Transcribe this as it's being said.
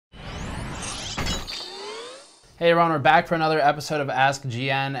Hey everyone, we're back for another episode of Ask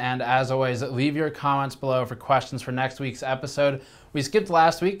GN, and as always, leave your comments below for questions for next week's episode. We skipped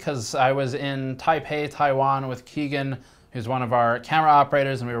last week because I was in Taipei, Taiwan with Keegan, who's one of our camera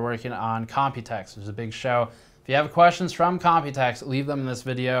operators, and we were working on Computex, which is a big show. If you have questions from Computex, leave them in this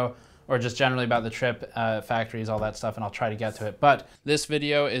video, or just generally about the trip, factories, all that stuff, and I'll try to get to it. But this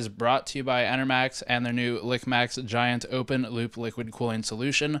video is brought to you by Enermax and their new LickMax Giant Open Loop Liquid Cooling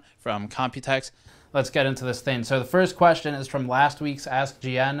Solution from Computex. Let's get into this thing. So the first question is from last week's Ask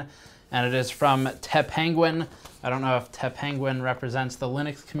GN, and it is from Teh Penguin. I don't know if Teh Penguin represents the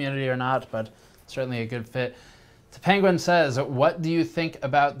Linux community or not, but certainly a good fit. Teh Penguin says, what do you think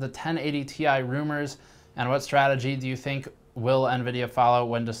about the 1080 Ti rumors, and what strategy do you think will nVidia follow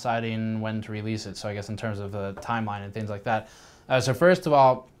when deciding when to release it? So I guess in terms of the timeline and things like that. So first of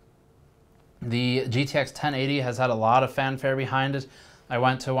all, the GTX 1080 has had a lot of fanfare behind it. I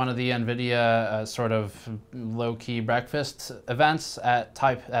went to one of the nVidia sort of low-key breakfast events at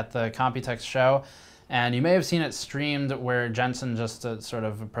the Computex show, and you may have seen it streamed where Jensen just sort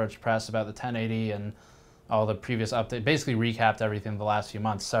of approached press about the 1080 and all the previous updates, basically recapped everything the last few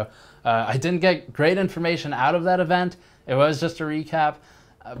months. So I didn't get great information out of that event. It was just a recap,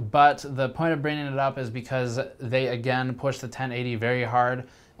 but the point of bringing it up is because they again pushed the 1080 very hard,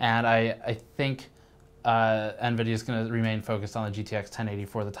 and I think nVidia is going to remain focused on the GTX 1080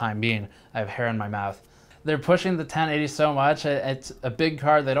 for the time being. I have hair in my mouth. They're pushing the 1080 so much. It's a big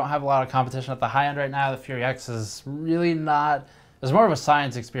card. They don't have a lot of competition at the high end right now. The Fury X is really not. It's more of a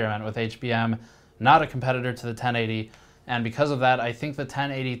science experiment with HBM, not a competitor to the 1080. And because of that, I think the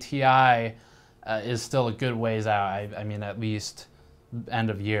 1080 Ti is still a good ways out. I mean, at least end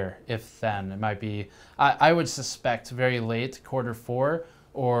of year, if then. It might be, I would suspect very late, Q4,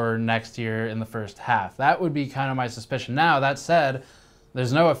 or next year in the first half. That would be kind of my suspicion. Now, that said,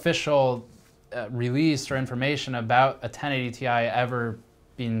 there's no official release or information about a 1080 Ti ever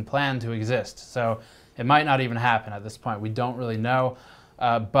being planned to exist. So it might not even happen at this point. We don't really know.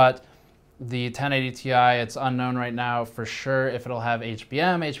 But the 1080 Ti, it's unknown right now for sure if it'll have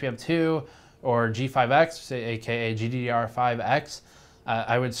HBM, HBM2, or G5X, aka GDDR5X.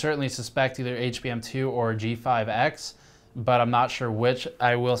 I would certainly suspect either HBM2 or G5X, but I'm not sure which.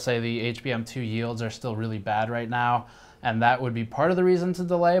 I will say the HBM2 yields are still really bad right now, and that would be part of the reason to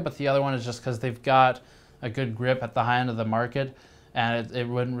delay, but the other one is just because they've got a good grip at the high end of the market, and it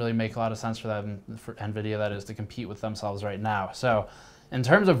wouldn't really make a lot of sense for them, for nVidia that is, to compete with themselves right now. So in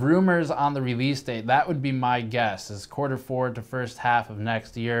terms of rumors on the release date, that would be my guess, is Q4 to first half of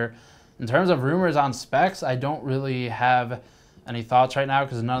next year. In terms of rumors on specs, I don't really have any thoughts right now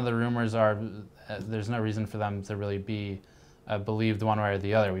because none of the rumors are, there's no reason for them to really be believed one way or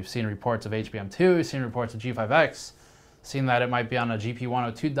the other. We've seen reports of HBM2, we've seen reports of G5X, seen that it might be on a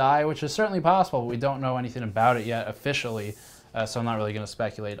GP102 die, which is certainly possible, but we don't know anything about it yet officially, so I'm not really going to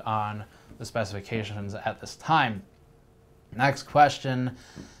speculate on the specifications at this time. Next question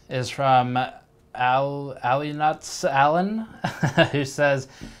is from Alinutz Alin, who says,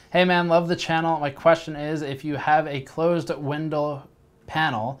 hey man, love the channel. My question is, if you have a closed window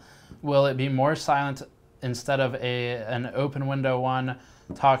panel, will it be more silent instead of an open window one?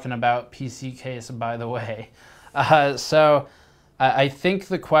 Talking about PC case, by the way. So I think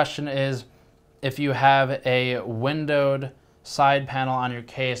the question is, if you have a windowed side panel on your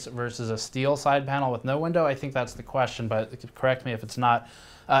case versus a steel side panel with no window, I think that's the question, but correct me if it's not.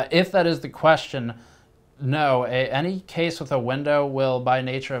 If that is the question, no, any case with a window will, by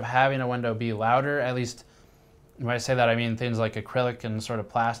nature of having a window, be louder. At least when I say that, I mean things like acrylic and sort of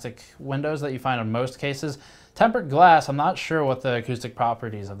plastic windows that you find on most cases. Tempered glass, I'm not sure what the acoustic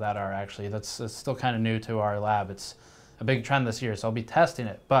properties of that are actually. It's still kind of new to our lab. It's a big trend this year, so I'll be testing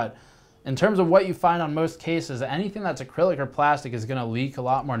it. But in terms of what you find on most cases, anything that's acrylic or plastic is going to leak a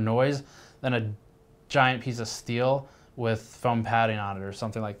lot more noise than a giant piece of steel with foam padding on it or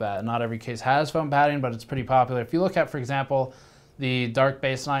something like that. Not every case has foam padding, but it's pretty popular. If you look at, for example, the Dark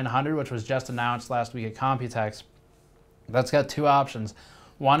Base 900, which was just announced last week at Computex, that's got two options.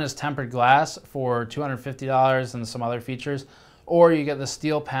 One is tempered glass for $250 and some other features, or you get the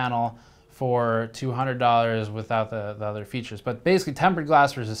steel panel for $200 without the other features. But basically tempered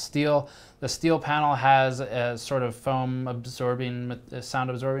glass versus steel. The steel panel has a sort of foam absorbing, sound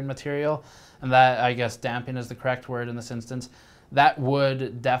absorbing material, and that, I guess damping is the correct word in this instance. That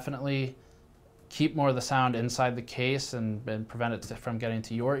would definitely keep more of the sound inside the case and prevent it from getting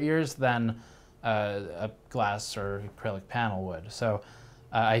to your ears than a glass or acrylic panel would. So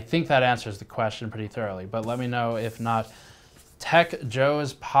I think that answers the question pretty thoroughly, but let me know if not.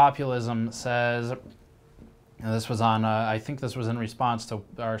 Joes Populism says, and this was on, I think this was in response to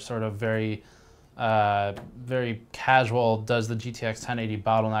our sort of very very casual, does the GTX 1080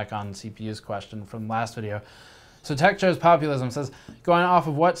 bottleneck on CPUs question from last video. So Joes Populism says, going off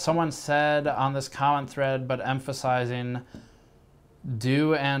of what someone said on this comment thread, but emphasizing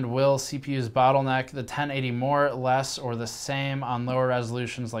do and will CPUs bottleneck the 1080 more, less, or the same on lower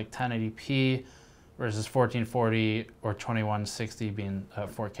resolutions like 1080p versus 1440 or 2160 being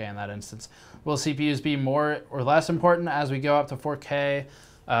 4K in that instance. Will CPUs be more or less important as we go up to 4K,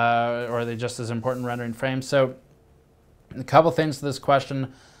 or are they just as important rendering frames? So a couple things to this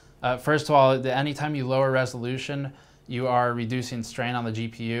question. First of all, anytime you lower resolution, you are reducing strain on the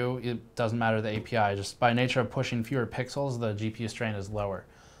GPU. It doesn't matter the API. Just by nature of pushing fewer pixels, the GPU strain is lower.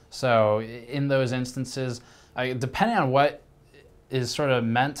 So in those instances, depending on what is sort of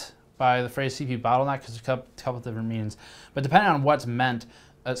meant by the phrase CPU bottleneck, because there's a couple different meanings, but depending on what's meant,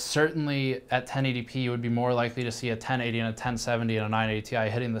 certainly at 1080p, you would be more likely to see a 1080 and a 1070 and a 980 Ti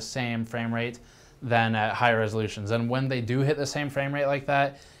hitting the same frame rate than at higher resolutions. And when they do hit the same frame rate like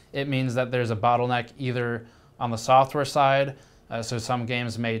that, it means that there's a bottleneck either on the software side, so some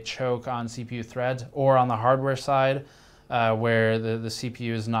games may choke on CPU threads, or on the hardware side, where the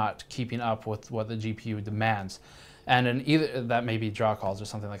CPU is not keeping up with what the GPU demands. And in either, that may be draw calls or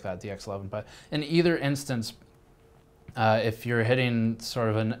something like that, DX11, but in either instance, if you're hitting sort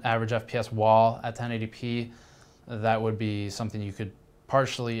of an average FPS wall at 1080p, that would be something you could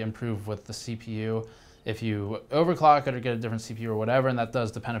partially improve with the CPU if you overclock it or get a different CPU or whatever, and that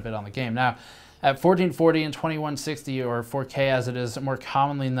does depend a bit on the game. Now, at 1440 and 2160, or 4K as it is more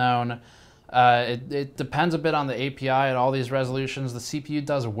commonly known, it depends a bit on the API at all these resolutions. The CPU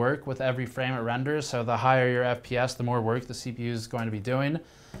does work with every frame it renders, so the higher your FPS, the more work the CPU is going to be doing,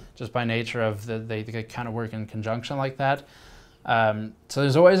 just by nature of they kind of work in conjunction like that. So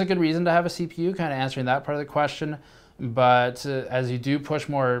there's always a good reason to have a CPU, kind of answering that part of the question. But as you do push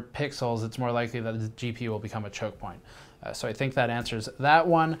more pixels, it's more likely that the GPU will become a choke point. So I think that answers that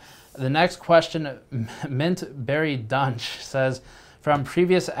one. The next question, Mint Berry Dunch says, from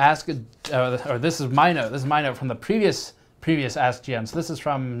previous Ask, or this is my note. This is my note from the previous Ask GN. So this is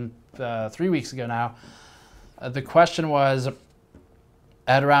from 3 weeks ago now. The question was,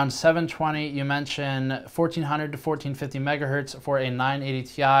 at around 720, you mentioned 1400 to 1450 megahertz for a 980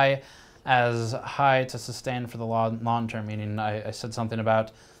 Ti as high to sustain for the long term, meaning I said something about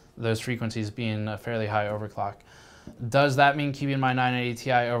those frequencies being a fairly high overclock. Does that mean keeping my 980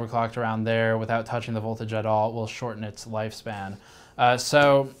 Ti overclocked around there without touching the voltage at all will shorten its lifespan?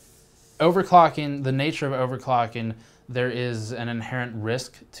 So overclocking, the nature of overclocking, there is an inherent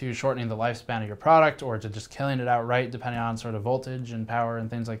risk to shortening the lifespan of your product or to just killing it outright, depending on sort of voltage and power and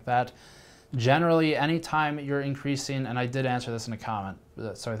things like that. Generally, anytime you're increasing, and I did answer this in a comment,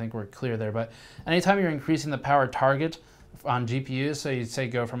 so I think we're clear there, but anytime you're increasing the power target on GPUs, so you'd say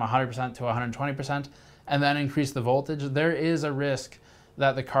go from 100% to 120%, and then increase the voltage, there is a risk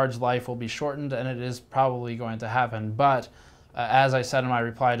that the card's life will be shortened, and it is probably going to happen. But as I said in my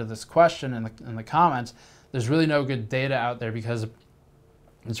reply to this question in the comments, there's really no good data out there because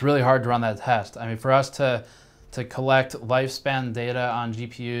it's really hard to run that test. I mean, for us to collect lifespan data on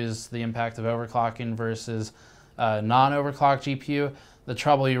GPUs, the impact of overclocking versus non-overclocked GPU, the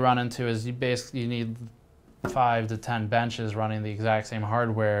trouble you run into is you need 5 to 10 benches running the exact same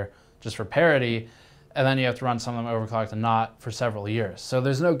hardware just for parity, and then you have to run some of them overclocked and not for several years. So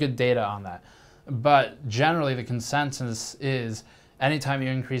there's no good data on that. But generally the consensus is anytime you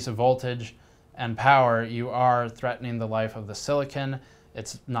increase a voltage and power, you are threatening the life of the silicon.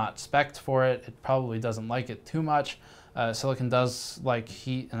 It's not spec'd for it. It probably doesn't like it too much. Silicon does like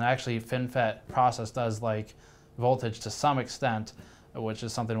heat, and actually FinFET process does like voltage to some extent, which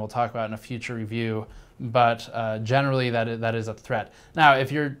is something we'll talk about in a future review. But generally that is a threat. Now,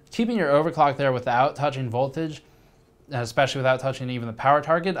 if you're keeping your overclock there without touching voltage, especially without touching even the power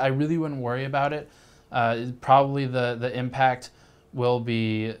target, I really wouldn't worry about it. Probably the impact will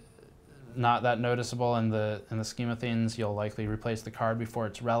be not that noticeable in the scheme of things. You'll likely replace the card before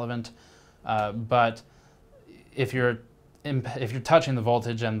it's relevant. But if you're touching the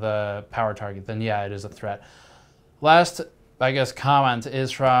voltage and the power target, then yeah, it is a threat. Last, I guess, comment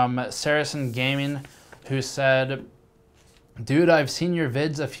is from Saracen Gaming, who said, "Dude, I've seen your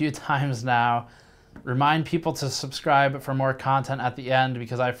vids a few times now. Remind people to subscribe for more content at the end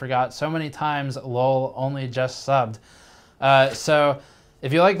because I forgot so many times. Lol, only just subbed." So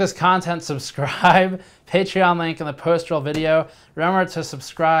if you like this content, subscribe. Patreon link in the post-roll video. Remember to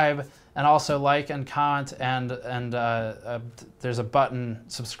subscribe and also like and comment, and there's a button,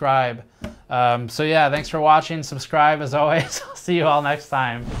 subscribe. So yeah, thanks for watching. Subscribe as always. I'll see you all next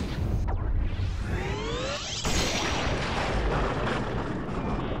time.